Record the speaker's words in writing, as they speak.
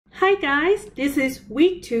Hi guys, this is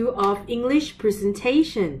week 2 of English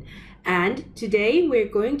presentation, and today we're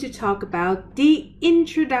going to talk about the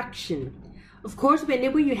introduction. Of course,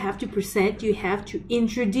 whenever you have to present, you have to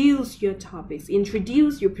introduce your topics,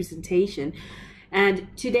 introduce your presentation. And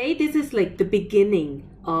today this is like the beginning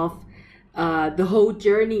of the whole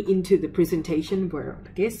journey into the presentation world.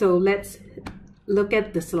 Okay, so let's look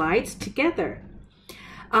at the slides together.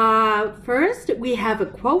 First, we have a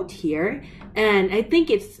quote here, and I think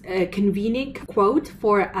it's a convenient quote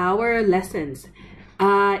for our lessons.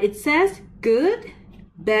 It says, good,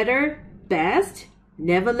 better, best,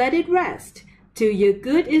 never let it rest, till your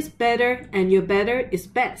good is better and your better is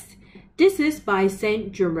best. This is by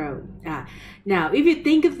Saint Jerome. Now, if you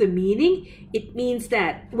think of the meaning, it means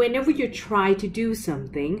that whenever you try to do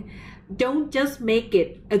something, don't just make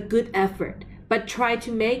it a good effort, but try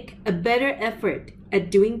to make a better effort at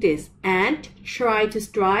doing this and try to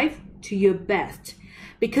strive to your best.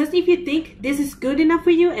 Because if you think this is good enough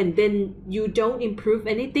for you and then you don't improve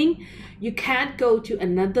anything, you can't go to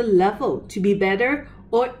another level to be better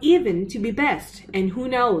or even to be best, and who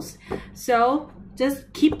knows. So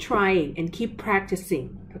just keep trying and keep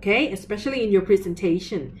practicing, okay, especially in your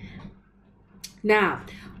presentation. Now,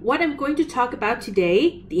 what I'm going to talk about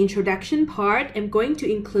today, the introduction part, I'm going to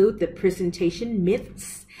include the presentation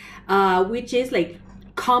myths, which is like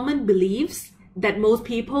common beliefs that most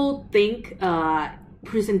people think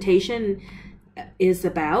presentation is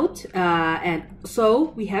about. And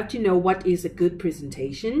so we have to know what is a good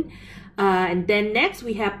presentation. And then next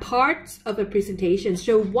we have parts of a presentation.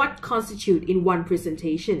 So what constitute in one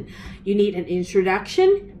presentation? You need an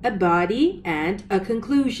introduction, a body, and a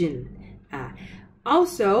conclusion.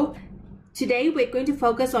 Also, today we're going to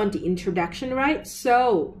focus on the introduction, right?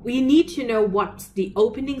 So we need to know what's the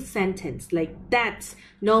opening sentence. Like that's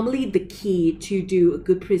normally the key to do a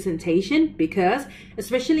good presentation, because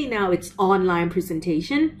especially now it's online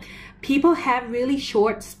presentation, people have really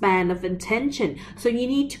short span of attention. So you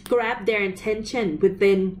need to grab their attention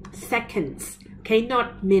within seconds, okay,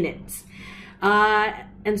 not minutes.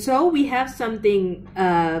 And so we have something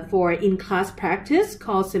for in-class practice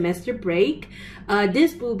called semester break.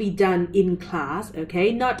 This will be done in class,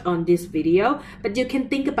 okay, not on this video, but you can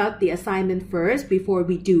think about the assignment first before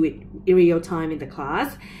we do it in real time in the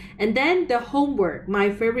class. And then the homework,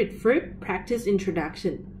 my favorite fruit, practice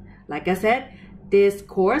introduction. Like I said, this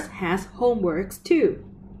course has homeworks too.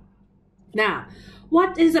 Now,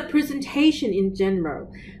 what is a presentation in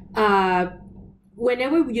general?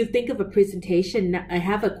 Whenever you think of a presentation, I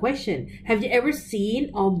have a question. Have you ever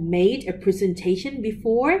seen or made a presentation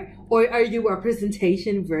before? Or are you a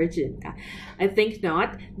presentation virgin? I think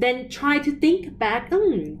not. Then try to think back,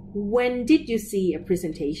 when did you see a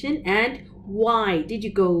presentation and why did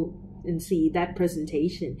you go and see that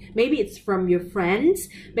presentation? Maybe it's from your friends,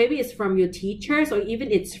 maybe it's from your teachers, or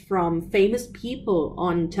even it's from famous people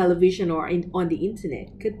on television or on the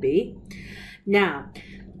internet. Could be. Now,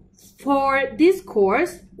 for this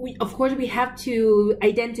course, we have to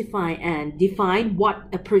identify and define what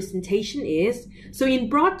a presentation is. So in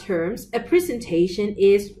broad terms, a presentation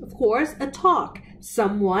is, of course, a talk.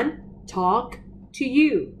 Someone talk to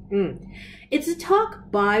you. It's a talk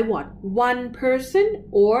by what? One person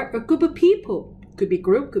or a group of people. Could be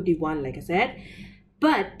group, could be one, like I said.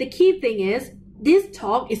 But the key thing is, this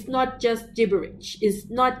talk is not just gibberish. It's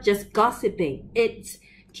not just gossiping.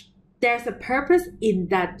 There's a purpose in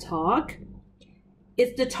that talk.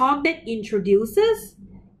 It's the talk that introduces,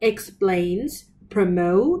 explains,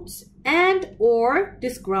 promotes, and or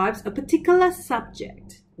describes a particular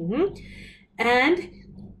subject. And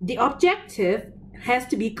the objective has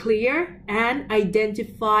to be clear and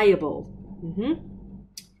identifiable.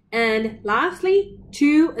 And lastly,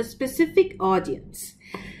 to a specific audience.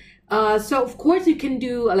 So of course you can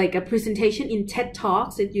do like a presentation in TED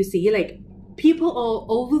Talks that you see, like people all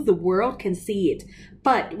over the world can see it.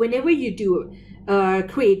 But whenever you do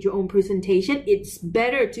create your own presentation, it's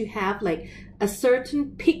better to have like a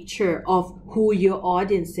certain picture of who your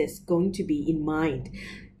audience is going to be in mind,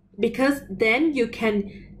 because then you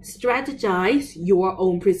can strategize your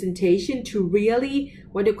own presentation to really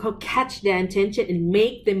catch their attention and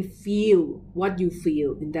make them feel what you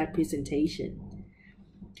feel in that presentation.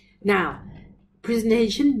 Now,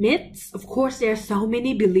 presentation myths. Of course, there are so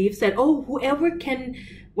many beliefs that, whoever can,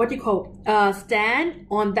 stand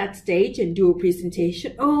on that stage and do a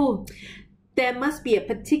presentation, there must be a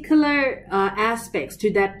particular aspects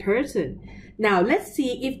to that person. Now, let's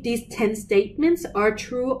see if these 10 statements are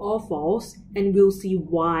true or false, and we'll see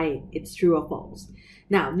why it's true or false.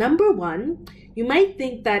 Now, number one, you might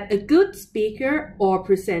think that a good speaker or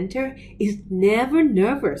presenter is never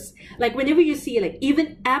nervous. Like whenever you see, like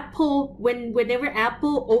even Apple, whenever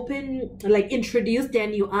Apple introduce their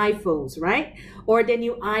new iPhones, right? Or their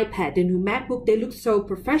new iPad, the new MacBook, they look so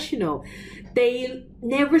professional. They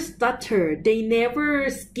never stutter. They never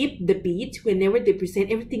skip the beat. Whenever they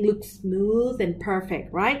present, everything looks smooth and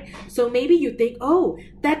perfect, right? So maybe you think, oh,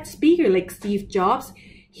 that speaker like Steve Jobs,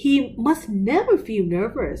 he must never feel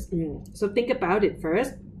nervous. So think about it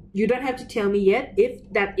first. You don't have to tell me yet if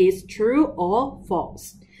that is true or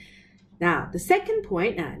false. Now, the second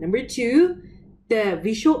point, number two, the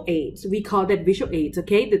visual aids. We call that visual aids,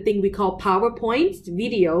 okay? The thing we call PowerPoints,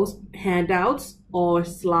 videos, handouts, or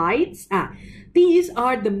slides. These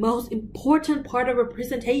are the most important part of a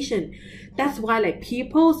presentation. That's why like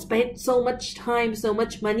people spend so much time, so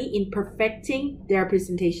much money in perfecting their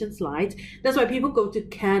presentation slides. That's why people go to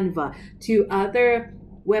Canva, to other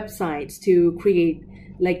websites to create,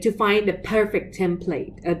 like to find the perfect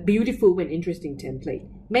template, a beautiful and interesting template.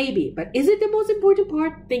 Maybe, but is it the most important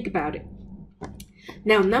part? Think about it.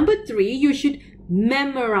 Now, number three, you should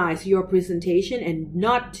memorize your presentation and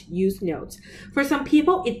not use notes. For some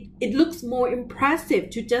people, it looks more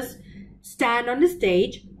impressive to just stand on the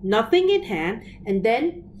stage, nothing in hand, and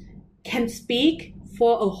then can speak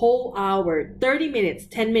for a whole hour, 30 minutes,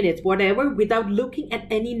 10 minutes, whatever, without looking at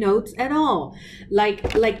any notes at all. Like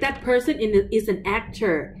that person is an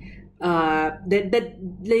actor. That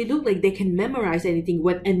they look like they can memorize anything,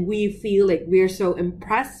 and we feel like we're so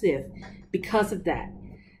impressive because of that.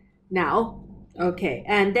 Now, okay,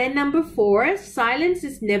 and then number four, silence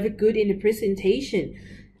is never good in a presentation.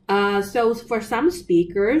 So for some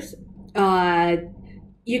speakers,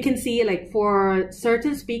 you can see like for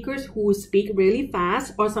certain speakers who speak really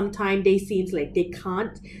fast, or sometimes they seem like they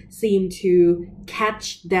can't seem to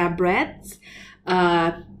catch their breaths.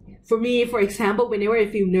 For me, for example, whenever I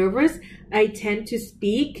feel nervous, I tend to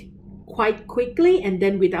speak quite quickly and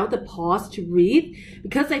then without a pause to breathe,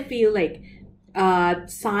 because I feel like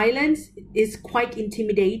silence is quite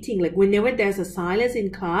intimidating. Like whenever there's a silence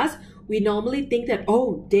in class, we normally think that,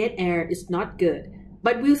 oh, dead air is not good.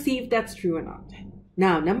 But we'll see if that's true or not.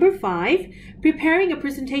 Now, number five, preparing a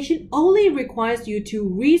presentation only requires you to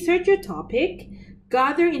research your topic,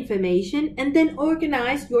 gather information, and then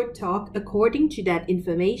organize your talk according to that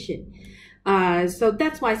information. So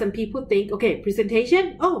that's why some people think, okay,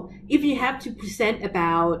 presentation, oh, if you have to present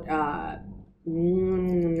about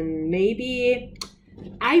maybe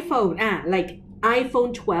iPhone, like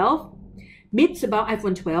iPhone 12, myths about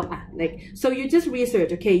iPhone 12, so you just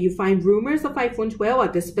research, okay, you find rumors of iPhone 12 or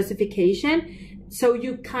the specification. So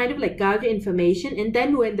you kind of like gather information, and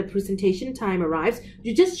then when the presentation time arrives,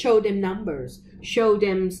 you just show them numbers, show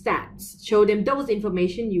them stats, show them those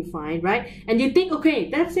information you find, right? And you think, okay,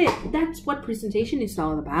 that's it. That's what presentation is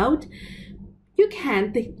all about. You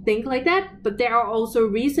can think like that, but there are also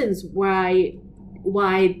reasons why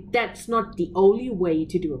that's not the only way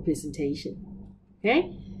to do a presentation.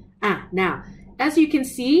 Okay? Now, as you can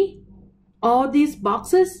see, all these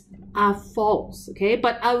boxes are false, okay?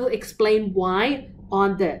 But I will explain why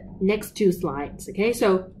on the next two slides, okay?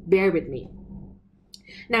 So bear with me.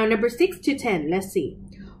 Now, number 6 to 10, let's see.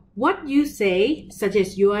 What you say, such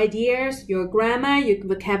as your ideas, your grammar, your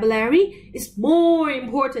vocabulary, is more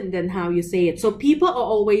important than how you say it. So people are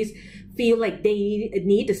always feel like they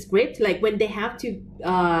need a script. Like when they have to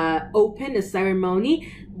open a ceremony,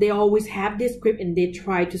 they always have this script and they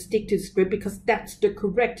try to stick to the script because that's the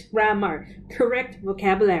correct grammar, correct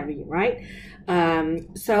vocabulary, right?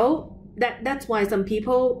 So that's why some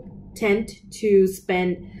people tend to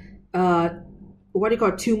spend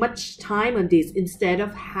too much time on this instead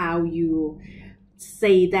of how you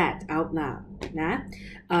say that out loud.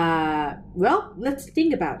 Well, let's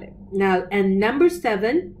think about it. Now, and number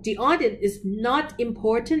 7, the audience is not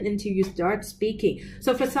important until you start speaking.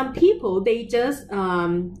 So for some people, they just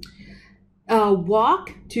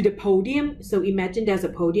walk to the podium. So imagine there's a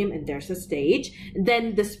podium and there's a stage.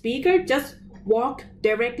 Then the speaker just walk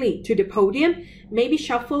directly to the podium, maybe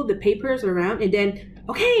shuffle the papers around, and then,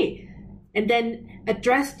 okay, and then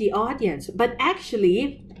address the audience. But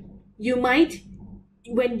actually, you might,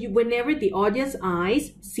 whenever the audience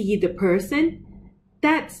eyes see the person,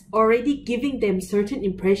 that's already giving them certain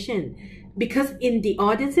impression, because in the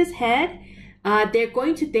audience's head, they're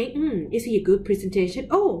going to think, is he a good presentation?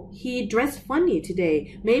 Oh, he dressed funny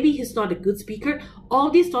today. Maybe he's not a good speaker. All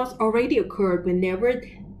these thoughts already occurred whenever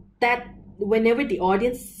the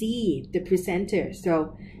audience see the presenter.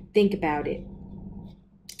 So think about it.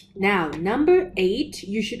 Now, number 8,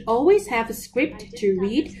 you should always have a script to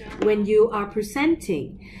read when you are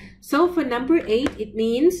presenting. So for number 8, it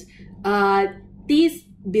means these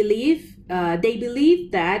they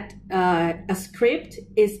believe that a script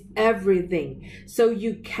is everything. So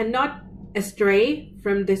you cannot astray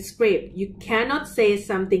from the script. You cannot say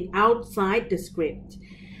something outside the script.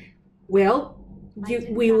 Well,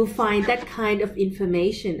 we will find that kind of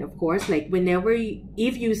information, of course, like whenever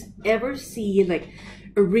if you ever see like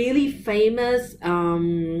a really famous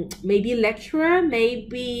maybe lecturer,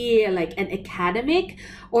 maybe like an academic,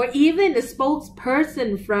 or even a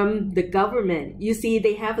spokesperson from the government, you see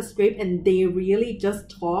they have a script and they really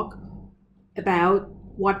just talk about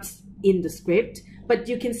what's in the script, but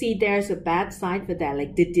you can see there's a bad side for that,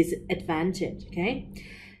 like the disadvantage. Okay,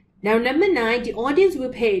 now number 9, the audience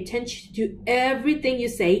will pay attention to everything you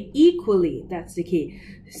say equally. That's the key.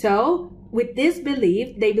 So with this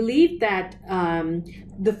belief, they believe that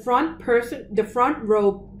the front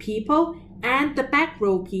row people and the back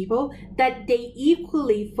row people, that they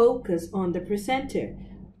equally focus on the presenter.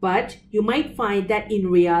 But you might find that in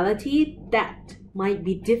reality, that might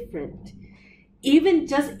be different. Even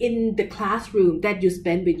just in the classroom that you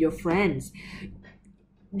spend with your friends,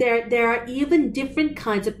 there are even different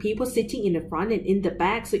kinds of people sitting in the front and in the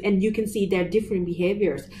back, so, and you can see their different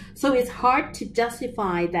behaviors. So it's hard to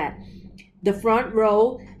justify that the front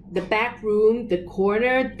row, the back room, the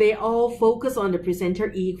corner, they all focus on the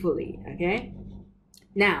presenter equally. Okay,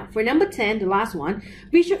 now for number 10, the last one,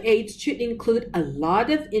 visual aids should include a lot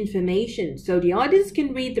of information so the audience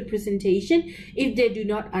can read the presentation if they do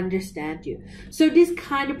not understand you. So this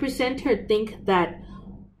kind of presenter think that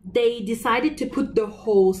they decided to put the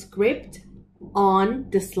whole script on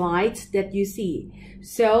the slides that you see.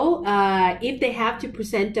 So if they have to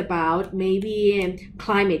present about maybe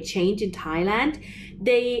climate change in Thailand,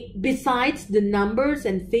 they, besides the numbers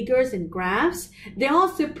and figures and graphs, they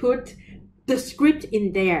also put the script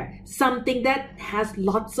in there, something that has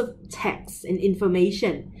lots of text and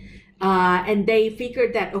information. And they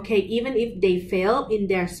figured that, okay, even if they fail in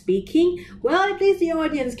their speaking, well, at least the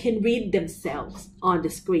audience can read themselves on the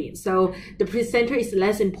screen. So the presenter is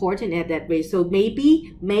less important at that way. So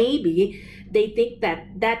maybe they think that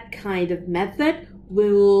that kind of method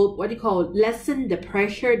will, lessen the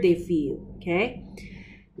pressure they feel. Okay.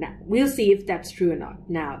 Now, we'll see if that's true or not.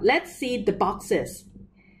 Now, let's see the boxes.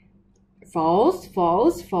 False,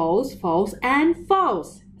 false, false, false, and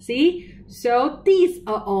false. See? So these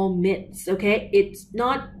are all myths, okay? It's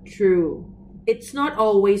not true. It's not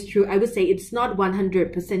always true. I would say it's not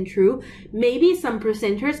 100% true. Maybe some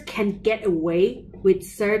presenters can get away with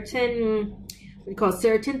certain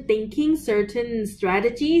thinking, certain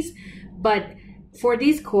strategies. But for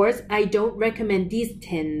this course, I don't recommend these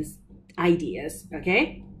 10 ideas,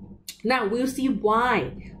 okay? Now we'll see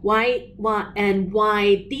why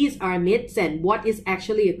these are myths and what is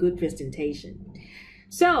actually a good presentation.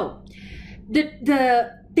 So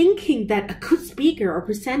the thinking that a good speaker or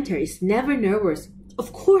presenter is never nervous,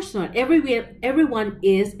 of course not. Everyone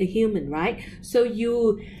is a human, right? So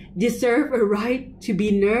you deserve a right to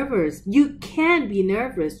be nervous. You can be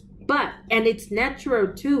nervous, and it's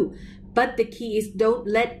natural too. But the key is don't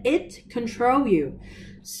let it control you.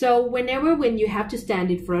 So when you have to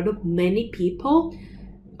stand in front of many people,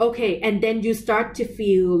 okay, and then you start to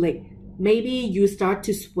feel like, maybe you start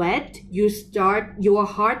to sweat, your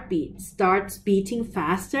heartbeat starts beating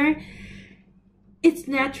faster. It's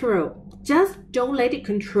natural. Just don't let it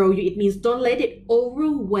control you. It means don't let it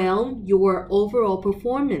overwhelm your overall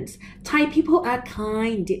performance. Thai people are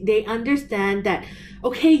kind. They understand that,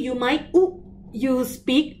 okay, you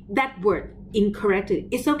speak that word incorrectly.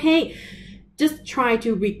 It's okay. Just try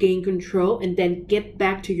to regain control and then get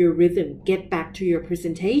back to your rhythm, get back to your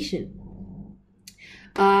presentation.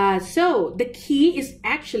 So the key is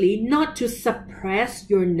actually not to suppress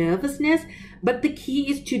your nervousness, but the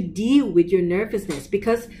key is to deal with your nervousness,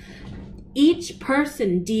 because each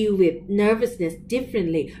person deal with nervousness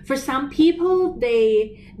differently. For some people,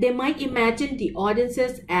 they might imagine the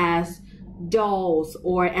audiences as dolls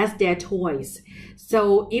or as their toys.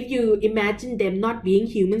 So if you imagine them not being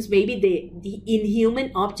humans, maybe the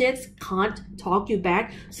inhuman objects can't talk you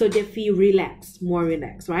back, so they feel more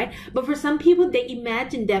relaxed, right? But for some people, they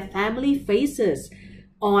imagine their family faces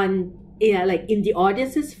on, like in the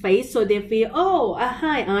audience's face, so they feel, oh,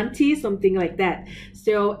 hi auntie, something like that.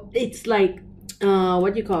 So it's like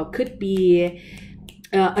could be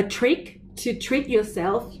a trick to trick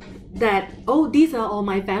yourself that, oh, these are all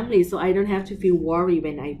my family, so I don't have to feel worried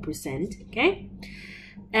when I present. Okay.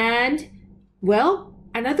 And well,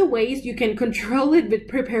 another way is you can control it with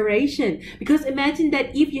preparation. Because imagine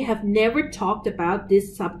that if you have never talked about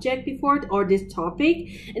this subject before or this topic,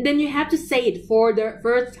 and then you have to say it for the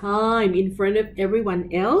first time in front of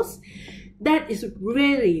everyone else, that is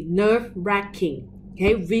really nerve-wracking.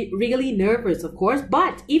 Okay, really nervous, of course.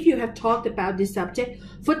 But if you have talked about this subject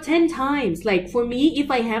for 10 times, like for me, if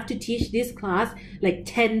I have to teach this class like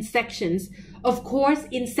 10 sections, of course,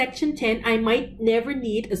 in section 10, I might never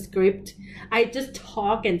need a script. I just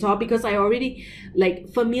talk and talk because I already like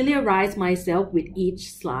familiarize myself with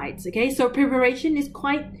each slides. Okay, so preparation is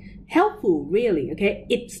quite helpful, really. Okay,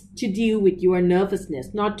 it's to deal with your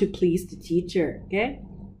nervousness, not to please the teacher. Okay.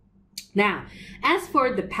 Now, as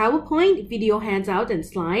for the PowerPoint, video handout, and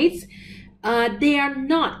slides, they are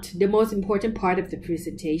not the most important part of the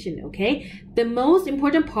presentation, okay? The most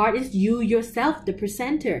important part is you yourself, the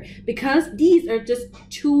presenter, because these are just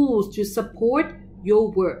tools to support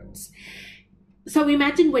your words. So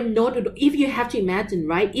imagine when Note Udom, if you have to imagine,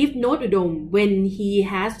 right? If Note Udom, when he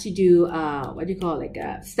has to do, like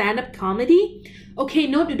a stand-up comedy, okay,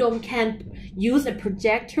 Note Udom can use a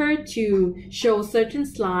projector to show certain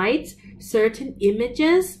slides, certain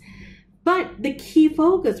images, but the key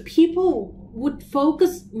focus, people would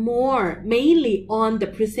focus more mainly on the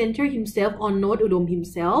presenter himself, on Note Udom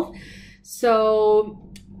himself.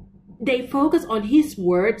 So they focus on his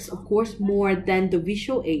words, of course, more than the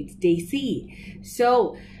visual aids they see.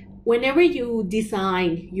 So whenever you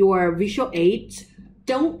design your visual aids,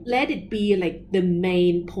 don't let it be like the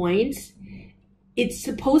main points. It's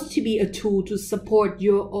supposed to be a tool to support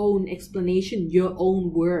your own explanation, your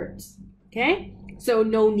own words. Okay? So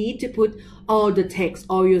no need to put all the text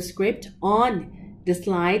or your script on the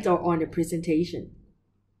slides or on the presentation.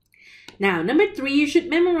 Now, number 3, you should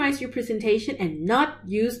memorize your presentation and not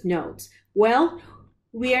use notes. Well,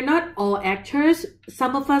 we are not all actors.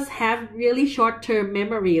 Some of us have really short-term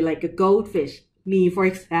memory, like a goldfish, me, for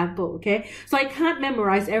example, okay? So I can't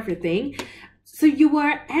memorize everything. So you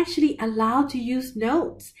are actually allowed to use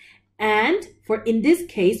notes. And in this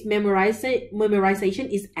case, memorization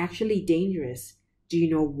is actually dangerous. Do you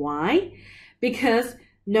know why? Because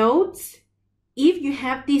notes, if you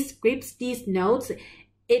have these scripts, these notes,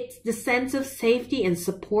 it's the sense of safety and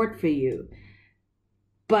support for you.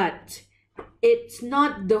 But it's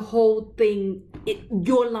not the whole thing.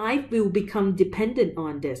 Your life will become dependent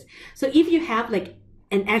on this. So if you have like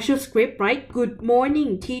an actual script, right? Good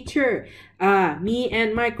morning, teacher. Me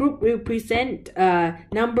and my group will present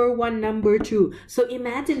number 1, number 2. So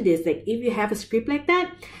imagine this, like if you have a script like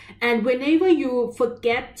that, and whenever you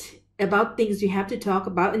forget about things you have to talk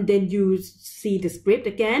about, and then you see the script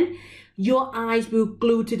again, your eyes will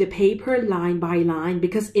glue to the paper line by line,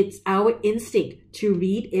 because it's our instinct to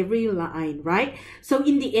read every line, right? So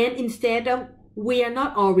in the end, instead of, we are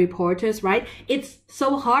not all reporters, right? It's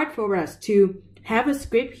so hard for us to have a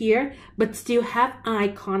script here, but still have eye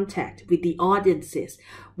contact with the audiences,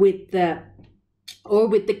 with the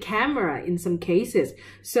camera in some cases.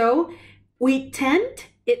 So we tend,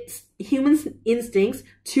 it's human instincts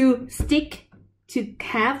to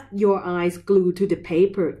have your eyes glued to the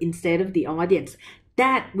paper instead of the audience.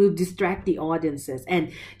 That will distract the audiences,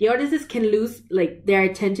 and the audiences can lose like their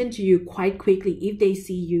attention to you quite quickly if they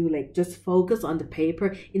see you like just focus on the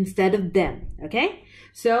paper instead of them. Okay,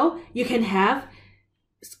 so you can have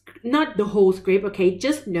not the whole script, okay,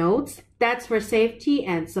 just notes. That's for safety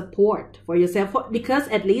and support for yourself, because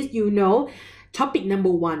at least you know topic number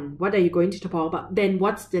 1, what are you going to talk about? Then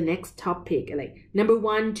what's the next topic? Like number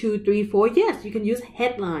 1, 2, 3, 4. Yes, you can use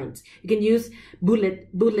headlines. You can use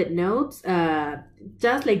bullet notes,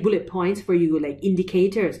 just like bullet points for you, like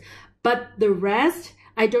indicators. But the rest,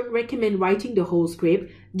 I don't recommend writing the whole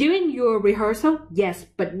script. During your rehearsal, yes,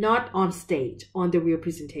 but not on stage, on the real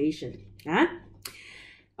presentation. Huh?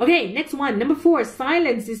 Okay, next one. Number 4,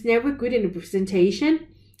 silence is never good in a presentation.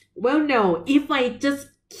 Well, no, if I just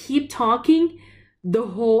keep talking the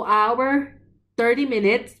whole hour, 30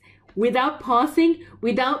 minutes, without pausing,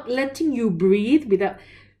 without letting you breathe,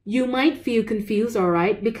 you might feel confused, all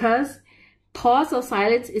right? Because pause or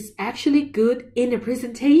silence is actually good in a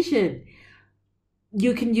presentation.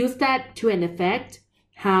 You can use that to an effect.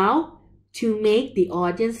 How? To make the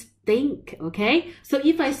audience think, okay? So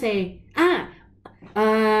if I say,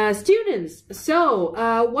 students,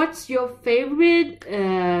 so what's your favorite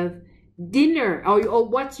dinner, or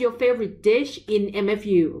what's your favorite dish in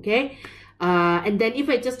MFU, okay? And then if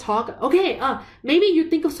I just talk, okay, maybe you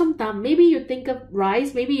think of somtam, maybe you think of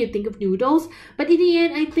rice, maybe you think of noodles, but in the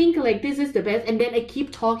end, I think like this is the best, and then I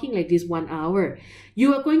keep talking like this 1 hour.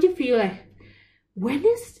 You are going to feel like, when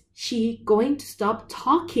is she going to stop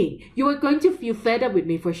talking? You are going to feel fed up with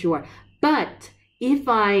me for sure. But if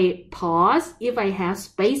I pause, if I have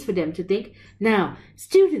space for them to think, now,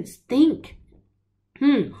 students, think.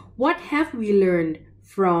 What have we learned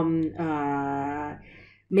from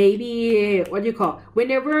maybe what do you call?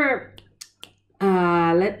 Whenever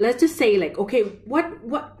let's just say like, okay,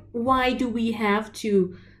 why do we have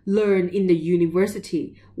to learn in the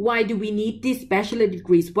university? Why do we need these bachelor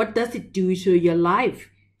degrees? What does it do to your life?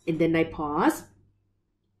 And then I pause.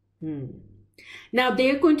 Now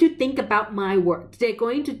they're going to think about my work. They're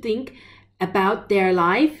going to think about their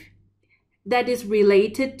life that is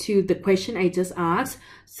related to the question I just asked.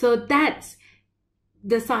 So that's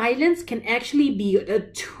the silence can actually be a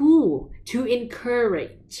tool to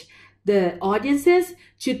encourage the audiences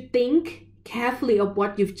to think carefully of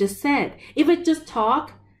what you've just said. If I just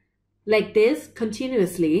talk like this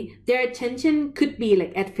continuously, their attention could be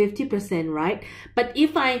like at 50%, right? But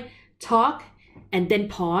if I talk and then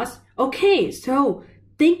pause, okay, so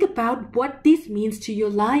think about what this means to your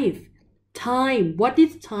life. Time. What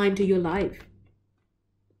is time to your life?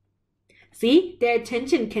 See, their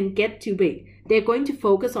attention can get too big. They're going to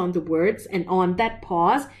focus on the words, and on that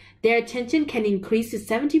pause, their attention can increase to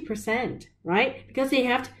 70%, right? Because they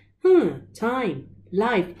have time,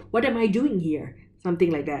 life, what am I doing here? Something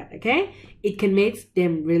like that, okay? It can make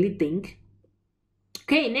them really think.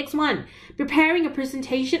 Okay, next one. Preparing a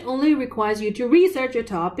presentation only requires you to research your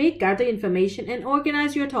topic, gather information, and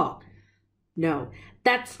organize your talk. No,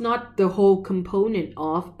 that's not the whole component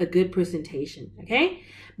of a good presentation, okay?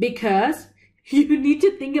 Because you need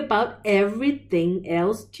to think about everything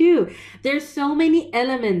else too. There's so many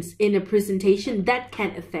elements in a presentation that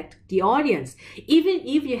can affect the audience. Even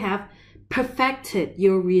if you have perfected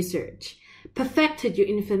your research, perfected your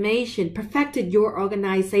information, perfected your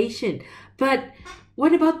organization, but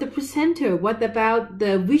what about the presenter? What about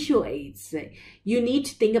the visual aids? You need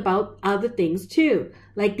to think about other things too.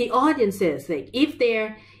 Like the audiences, like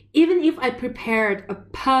even if I prepared a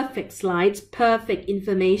perfect slides, perfect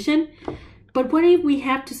information, but what if we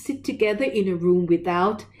have to sit together in a room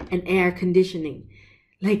without an air conditioning?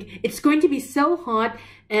 Like, it's going to be so hot,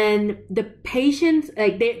 and the patients,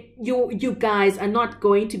 like you guys are not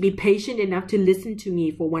going to be patient enough to listen to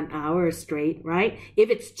me for 1 hour straight, right?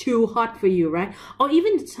 If it's too hot for you, right? Or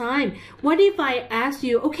even the time. What if I ask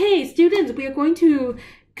you, okay, students, we are going to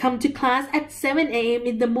come to class at 7 a.m.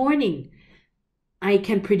 in the morning. I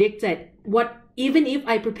can predict that even if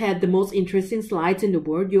I prepared the most interesting slides in the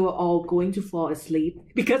world, you're all going to fall asleep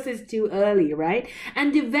because it's too early, right?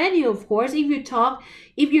 And the venue, of course,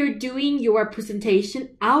 if you're doing your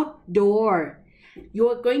presentation outdoor,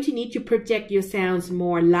 you're going to need to project your sounds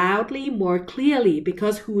more loudly, more clearly,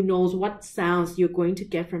 because who knows what sounds you're going to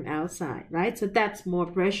get from outside, right? So that's more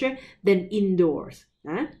pressure than indoors.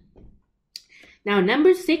 Huh? Now,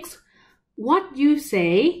 number 6, what you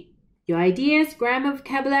say, your ideas, grammar,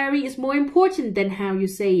 vocabulary is more important than how you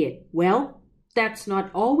say it. Well, that's not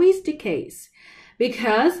always the case,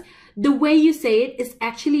 because the way you say it is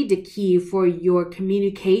actually the key for your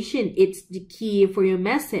communication. It's the key for your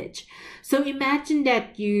message. So imagine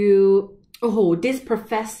that this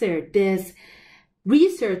professor, this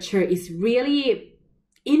researcher is really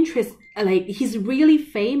he's really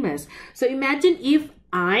famous. So imagine if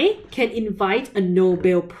I can invite a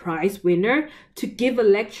Nobel Prize winner to give a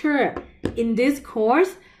lecture in this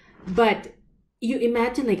course, but you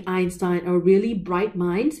imagine like Einstein or really bright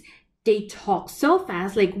minds, they talk so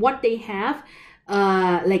fast, like what they have,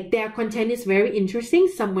 like their content is very interesting.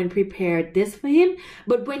 Someone prepared this for him,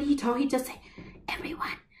 but when he talks, he just say,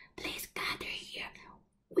 everyone, please gather here.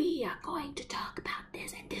 We are going to talk about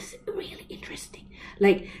this, and this is really interesting.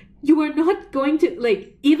 Like, you are not going to,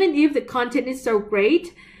 like, even if the content is so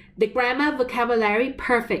great, the grammar, vocabulary,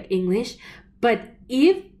 perfect English, but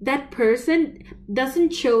if that person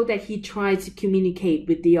doesn't show that he tries to communicate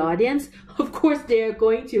with the audience, of course they're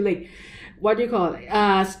going to, like,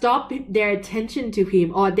 stop their attention to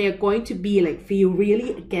him, or they're going to be like feel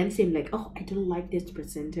really against him, like, oh, I don't like this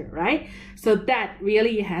presenter, right? So that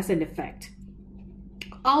really has an effect.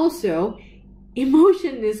 Also,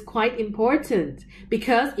 emotion is quite important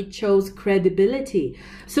because it shows credibility.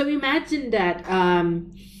 So imagine that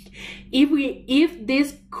if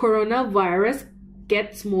this coronavirus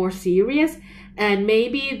gets more serious, and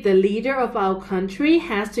maybe the leader of our country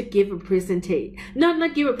has to give a presentation,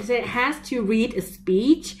 has to read a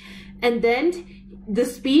speech, and then the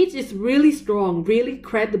speech is really strong, really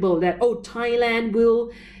credible, that, oh, Thailand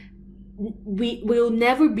will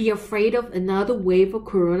never be afraid of another wave of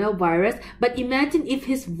coronavirus. But imagine if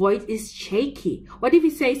his voice is shaky. What if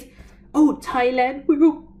he says, oh, Thailand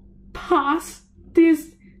will pass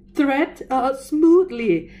this threat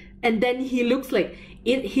smoothly, and then he looks like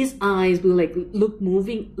his eyes will like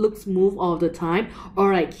looks move all the time,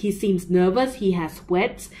 or like he seems nervous, he has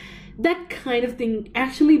sweats. That kind of thing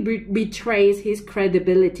actually betrays his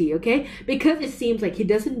credibility, okay? Because it seems like he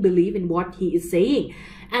doesn't believe in what he is saying.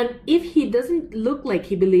 And if he doesn't look like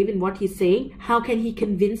he believes in what he's saying, how can he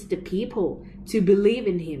convince the people to believe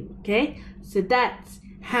in him, okay? So that's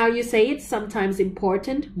how you say it, sometimes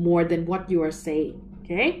important more than what you are saying,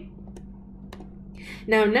 okay?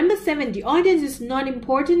 Now, number 7, the audience is not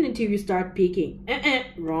important until you start speaking.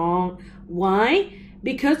 Wrong. Why?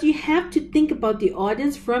 Because you have to think about the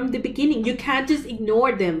audience from the beginning. You can't just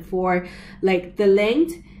ignore them for like the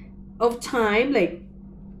length of time. Like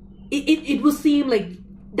it will seem like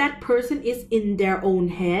that person is in their own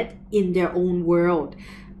head, in their own world.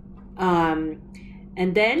 And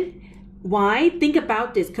then why? Think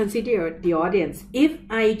about this. Consider the audience. If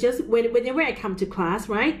I just, whenever I come to class,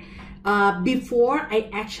 right? Before I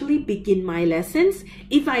actually begin my lessons,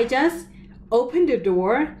 if I just open the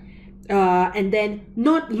door and then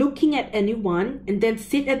not looking at anyone and then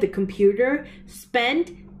sit at the computer,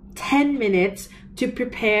 spend 10 minutes to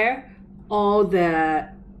prepare all the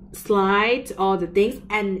slides, all the things,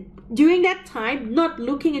 and during that time not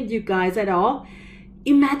looking at you guys at all,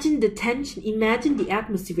 imagine the tension, imagine the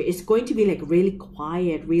atmosphere. It's going to be like really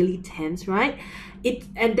quiet, really tense, right?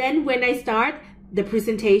 And then when I start the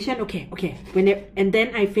presentation, and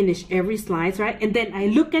then I finish every slide, right? And then I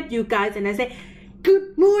look at you guys and I say,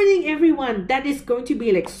 good morning, everyone. That is going to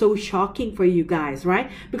be like so shocking for you guys,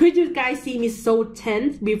 right? Because you guys see me so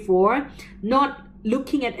tense before, not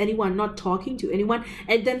looking at anyone, not talking to anyone,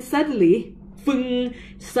 and then suddenly,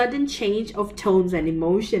 sudden change of tones and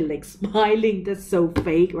emotion, like smiling. That's so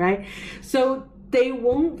fake, right? So they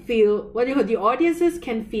won't feel, the audiences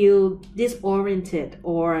can feel disoriented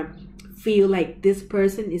or feel like this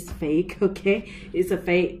person is fake, okay? It's a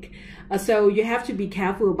fake. So you have to be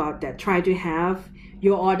careful about that. Try to have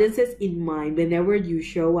your audiences in mind whenever you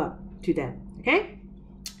show up to them, okay?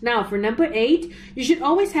 Now for number 8, you should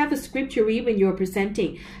always have a script to read when you're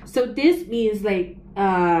presenting. So this means like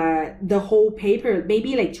the whole paper,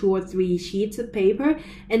 maybe like 2 or 3 sheets of paper,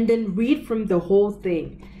 and then read from the whole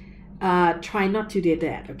thing. Try not to do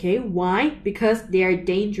that, okay? Why? Because they are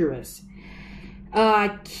dangerous.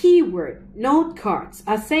 Keyword, note cards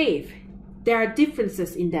are safe. There are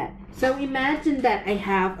differences in that. So imagine that I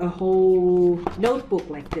have a whole notebook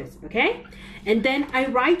like this, okay? And then I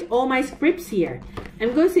write all my scripts here.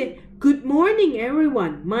 I'm going to say, good morning,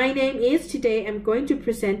 everyone. My name is, today I'm going to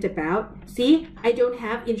present about, see, I don't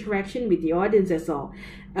have interaction with the audience at all.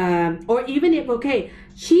 Or even if, okay,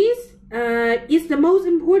 cheese is the most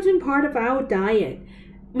important part of our diet.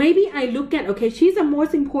 Maybe I look at, okay, cheese is the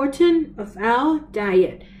most important of our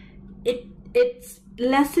diet. It's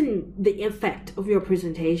lessen the effect of your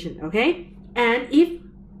presentation, okay? And if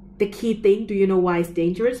the key thing, do you know why it's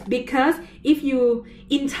dangerous? Because if you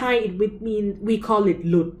in Thai it would mean, we call it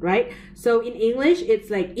lut, right? So in English it's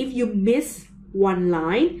like if you miss one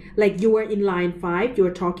line, like you are in line 5,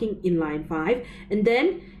 you're talking in line 5, and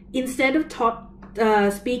then instead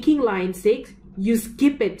of speaking line 6, you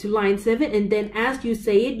skip it to line 7, and then as you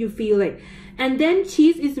say it, you feel like, and then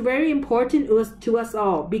cheese is very important to us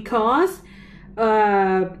all because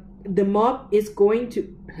the mob is going to,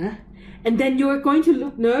 and then you're going to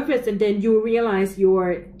look nervous, and then you realize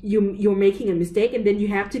you're making a mistake, and then you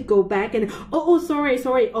have to go back and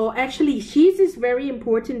sorry, oh actually cheese is very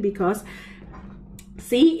important because,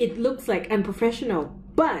 see, it looks like unprofessional.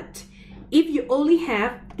 But if you only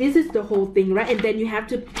have, this is the whole thing, right? And then you have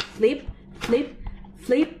to flip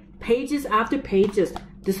pages after pages.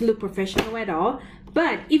 Doesn't look professional at all.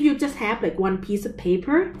 But if you just have like one piece of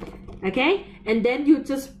paper, okay, and then you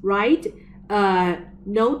just write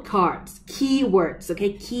note cards, keywords,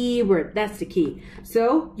 okay, keyword, that's the key.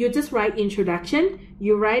 So you just write introduction,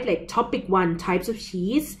 you write like topic 1, types of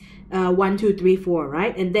cheese, 1, 2, 3, 4,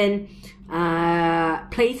 right? And then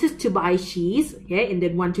places to buy cheese, okay, and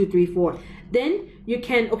then 1, 2, 3, 4. Then you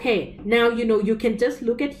can, okay, now you know, you can just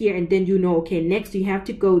look at here, and then you know, okay, next you have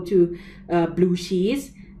to go to blue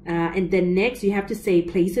cheese, and then next you have to say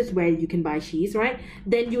places where you can buy cheese, right?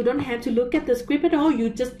 Then you don't have to look at the script at all, you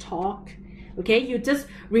just talk, okay? You just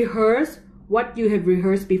rehearse what you have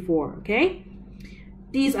rehearsed before, okay?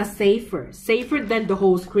 These are safer than the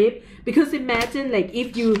whole script, because imagine like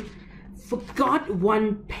if you forgot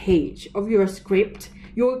one page of your script,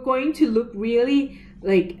 you're going to look really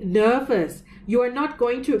like nervous. You are not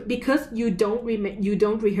going to, because you don't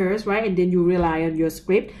rehearse, right? And then you rely on your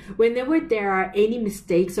script. Whenever there are any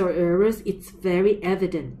mistakes or errors, it's very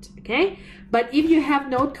evident, okay? But if you have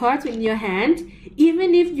note cards in your hand,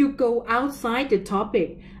 even if you go outside the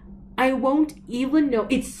topic, I won't even know.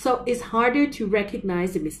 It's harder to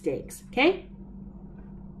recognize the mistakes. Okay.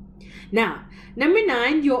 Now, number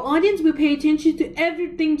 9, your audience will pay attention to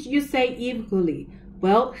everything you say equally.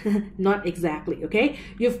 Well, not exactly, okay?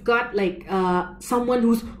 You've got like someone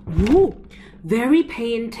who's very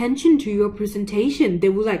paying attention to your presentation. They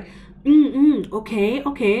will like, okay,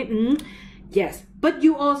 yes. But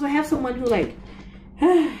you also have someone who like,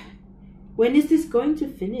 when is this going to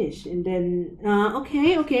finish? And then,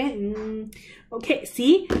 okay.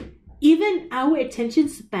 See, even our attention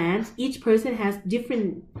spans, each person has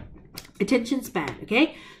different attention span,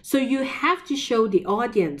 okay? So you have to show the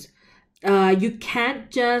audience. You can't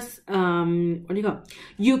just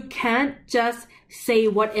you can't just say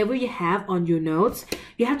whatever you have on your notes.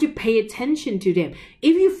 You have to pay attention to them.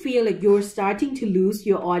 If you feel like you're starting to lose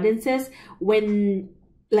your audiences when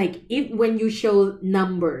you show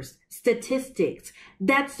numbers, statistics,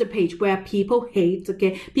 that's the page where people hate,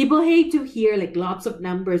 okay? People hate to hear like lots of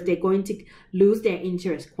numbers. They're going to lose their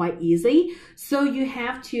interest quite easily. So you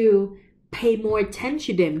have to pay more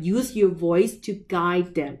attention to them. Use your voice to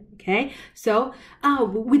guide them, okay? So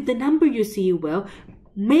with the number you see, well,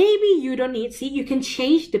 maybe you don't need, see, you can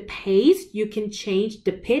change the pace, you can change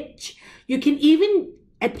the pitch, you can even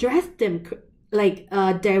address them like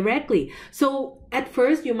directly. So at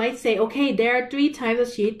first you might say, okay, there are 3 types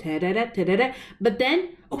of sheet, but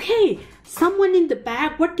then, okay, someone in the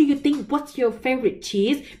back, what do you think? What's your favorite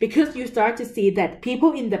cheese? Because you start to see that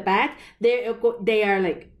people in the back, they are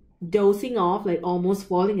like dozing off, like almost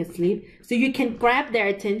falling asleep. So you can grab their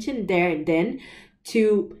attention there and then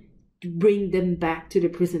to bring them back to the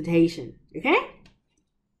presentation, okay?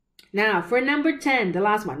 Now, for number 10, the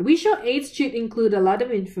last one, visual aids should include a lot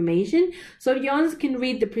of information so the audience can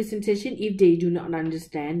read the presentation if they do not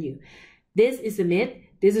understand you. This is a myth.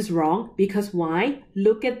 This is wrong. Because why?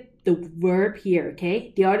 Look at the verb here,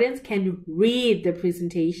 okay? The audience can read the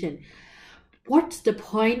presentation. What's the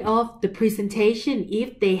point of the presentation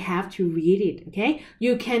if they have to read it, okay?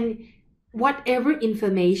 You can, whatever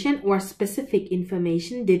information or specific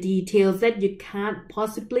information, the details that you can't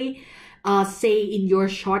possibly say in your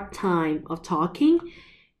short time of talking,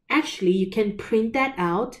 actually you can print that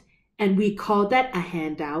out and we call that a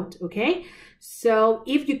handout, okay? So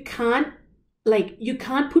if you can't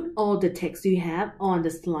put all the text you have on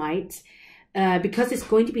the slides because it's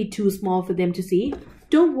going to be too small for them to see,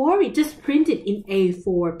 don't worry, just print it in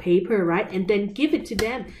A4 paper, right? And then give it to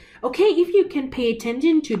them. Okay, if you can pay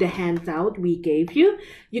attention to the handout we gave you,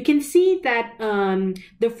 you can see that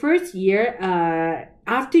the first year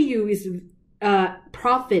after you is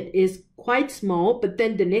profit is quite small, but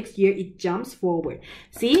then the next year it jumps forward.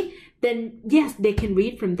 See? Then yes, they can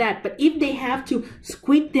read from that. But if they have to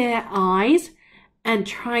squint their eyes and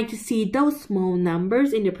try to see those small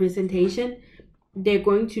numbers in the presentation, they're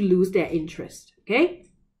going to lose their interest, okay?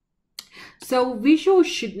 So visuals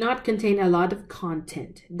should not contain a lot of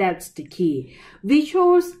content. That's the key.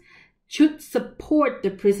 Visuals should support the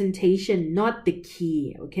presentation, not the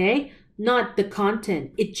key, okay? Not the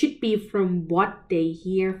content. It should be from what they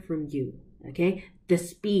hear from you, okay? The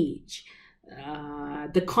speech.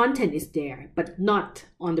 The content is there, but not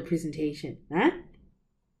on the presentation, huh?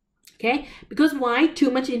 Okay? Because why?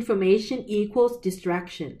 Too much information equals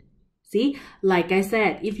distraction. See, like I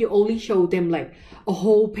said, if you only show them like a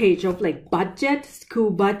whole page of like budget, school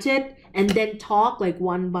budget, and then talk like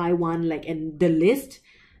one by one, like in the list,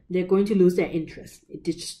 they're going to lose their interest. It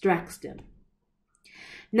distracts them.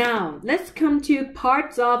 Now, let's come to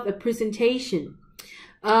parts of a presentation.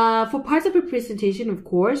 For parts of a presentation, of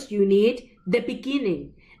course, you need the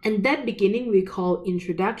beginning. And that beginning we call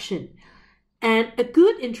introduction. And a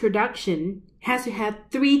good introduction has to have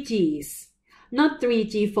 3 G's. Not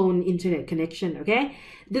 3G phone internet connection, okay?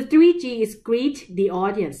 The 3G is greet the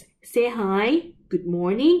audience. Say hi, good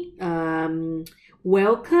morning,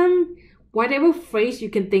 welcome, whatever phrase you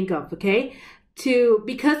can think of, okay?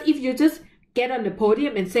 Because if you just get on the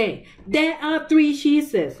podium and say, there are 3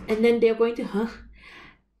 cheeses, and then they're going to,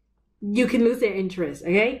 you can lose their interest,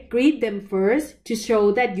 okay? Greet them first to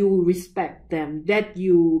show that you respect them, that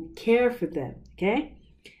you care for them, okay?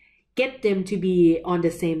 Get them to be on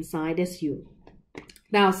the same side as you.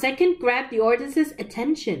 Now, second, grab the audience's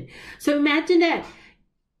attention. So imagine that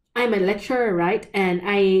I'm a lecturer, right? And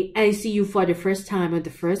I see you for the first time on the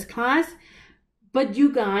first class. But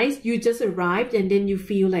you guys, you just arrived and then you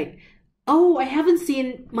feel like, oh, I haven't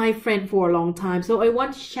seen my friend for a long time, so I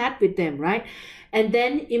want to chat with them, right? And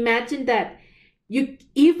then imagine that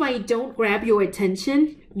if I don't grab your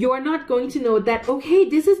attention, you are not going to know that, okay,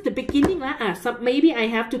 this is the beginning. So maybe I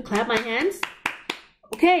have to clap my hands.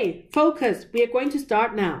 Okay, focus. We are going to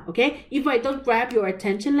start now. Okay, if I don't grab your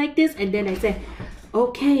attention like this and then I say,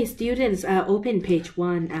 okay, students, open page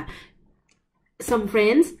 1. Some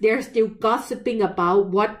friends, they're still gossiping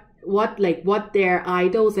about what their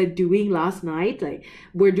idols are doing last night, like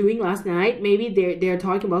were doing last night. Maybe they're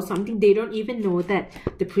talking about something. They don't even know that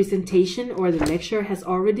the presentation or the lecture has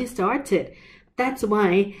already started. That's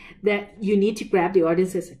why that you need to grab the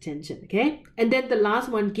audience's attention. Okay, and then the last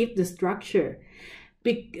one, give the structure.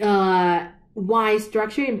 Why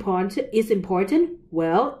structure is important?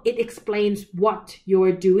 Well, it explains what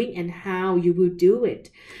you're doing and how you will do it.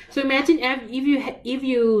 So imagine if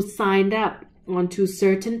you signed up onto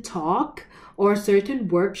certain talk or certain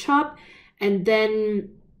workshop, and then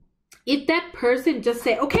if that person just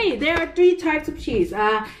say, okay, there are 3 types of cheese,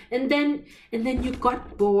 and then you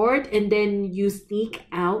got bored and then you sneak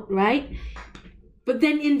out, right? But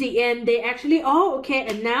then in the end, they actually, oh, okay,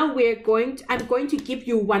 and now I'm going to give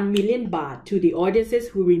you 1 million baht to the audiences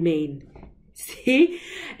who remain. See,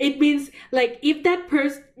 it means like if that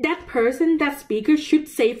speaker should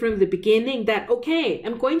say from the beginning that, okay,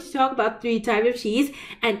 I'm going to talk about 3 types of cheese,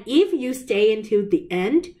 and if you stay until the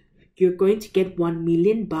end, you're going to get 1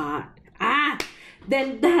 million baht.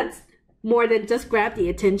 Then that's more than just grab the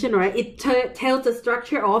attention, right? It tells the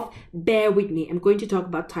structure of, bear with me, I'm going to talk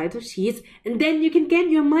about types of cheese, and then you can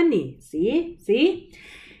get your money. See?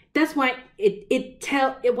 That's why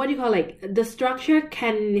the structure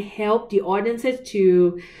can help the audiences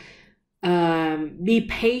to be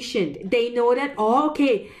patient. They know that, oh,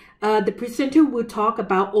 okay, the presenter will talk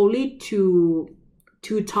about only two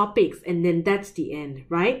topics, and then that's the end,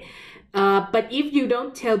 right? But if you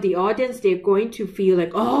don't tell the audience, they're going to feel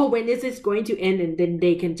like, oh, when is this going to end? And then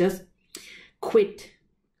they can just quit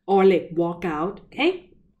or like walk out. Okay.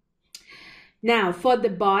 Now for the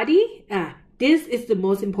body, this is the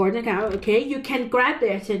most important part. Okay, you can grab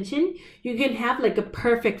their attention. You can have like a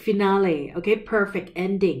perfect finale. Okay, perfect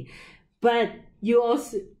ending. But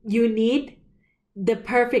you need the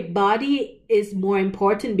perfect body is more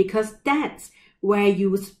important, because that's where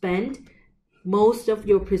you spend most of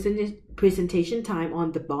your presentation time,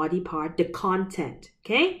 on the body part, the content.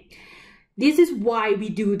 Okay, this is why we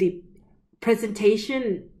do the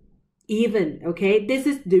presentation even. Okay, this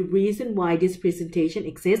is the reason why this presentation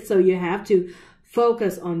exists. So you have to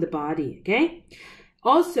focus on the body. Okay,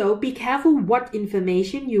 also be careful what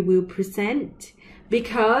information you will present,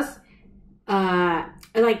 because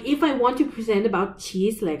like if I want to present about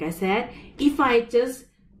cheese, like I said, if I just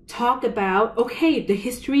talk about, okay, the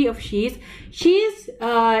history of cheese. Cheese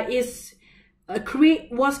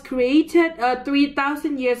was created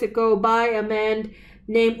 3,000 years ago by a man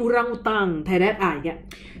named Orangutan. Yeah.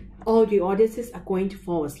 All the audiences are going to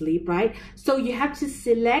fall asleep, right? So you have to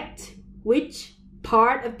select which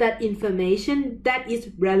part of that information that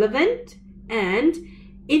is relevant and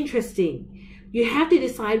interesting. You have to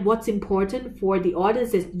decide what's important for the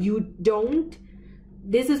audiences.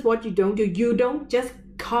 This is what you don't do. You don't just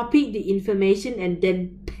copy the information and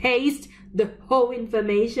then paste the whole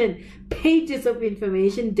information, pages of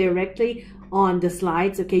information directly on the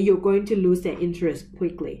slides. Okay, you're going to lose their interest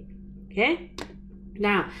quickly. Okay,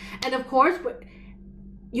 now, and of course,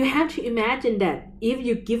 you have to imagine that if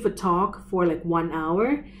you give a talk for like 1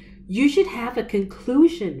 hour, you should have a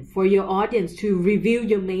conclusion for your audience to review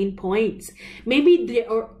your main points. Maybe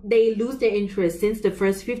they lose their interest since the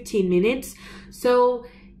first 15 minutes. So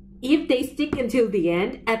if they stick until the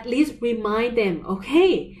end, at least remind them,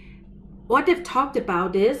 okay, what they've talked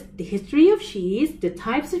about is the history of cheese, the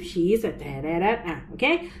types of cheese,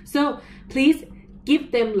 okay? So please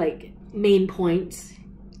give them like main points,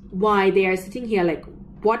 why they are sitting here, like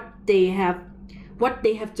what they have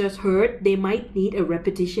just heard. They might need a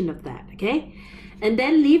repetition of that, okay? And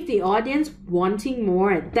then leave the audience wanting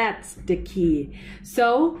more. That's the key.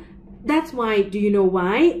 So that's why, do you know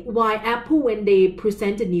why? Why Apple, when they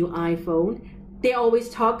present a new iPhone, they always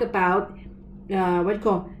talk about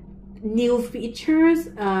new features,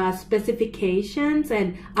 specifications,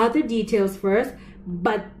 and other details first,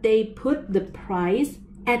 but they put the price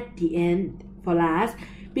at the end for last,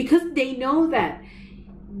 because they know that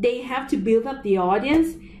they have to build up the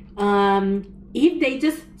audience. If they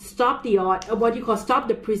just stop stop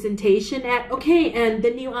the presentation at, okay, and the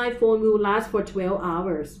new iPhone will last for 12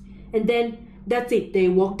 hours. And then that's it, they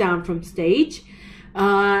walk down from stage,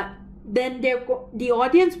 then the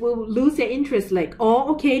audience will lose their interest, like, oh,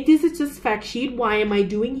 okay, this is just fact sheet, why am I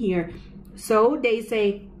doing here? So they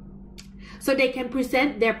say, so they can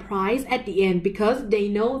present their price at the end, because they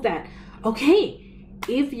know that, okay,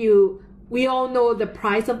 if you we all know the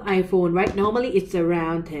price of iPhone, right? Normally it's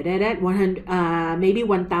around 100, maybe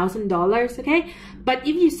 $1,000, okay? But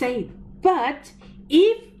if you say, but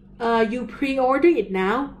if you pre-order it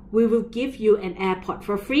now, we will give you an AirPod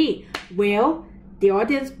for free. Well, the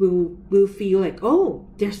audience will feel like, oh,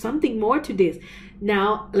 there's something more to this.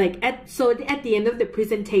 Now, at the end of the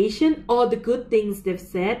presentation, all the good things they've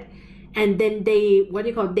said, and then they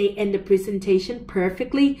end the presentation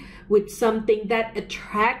perfectly with something that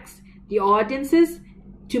attracts the audiences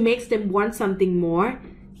to make them want something more,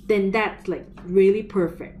 then that's like really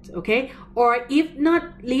perfect, okay? Or if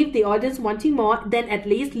not leave the audience wanting more, then at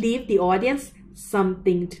least leave the audience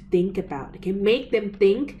something to think about, okay? Make them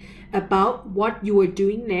think about what you are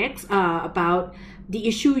doing next, about the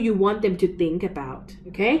issue you want them to think about,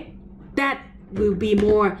 okay? That will be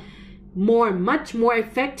much more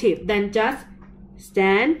effective than just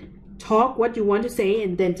stand, talk what you want to say,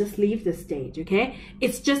 and then just leave the stage, okay?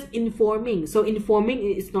 It's just informing. So informing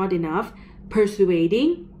is not enough.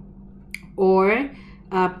 Persuading or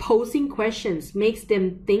posing questions makes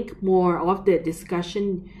them think more of the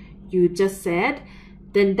discussion you just said,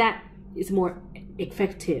 then that is more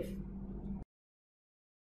effective.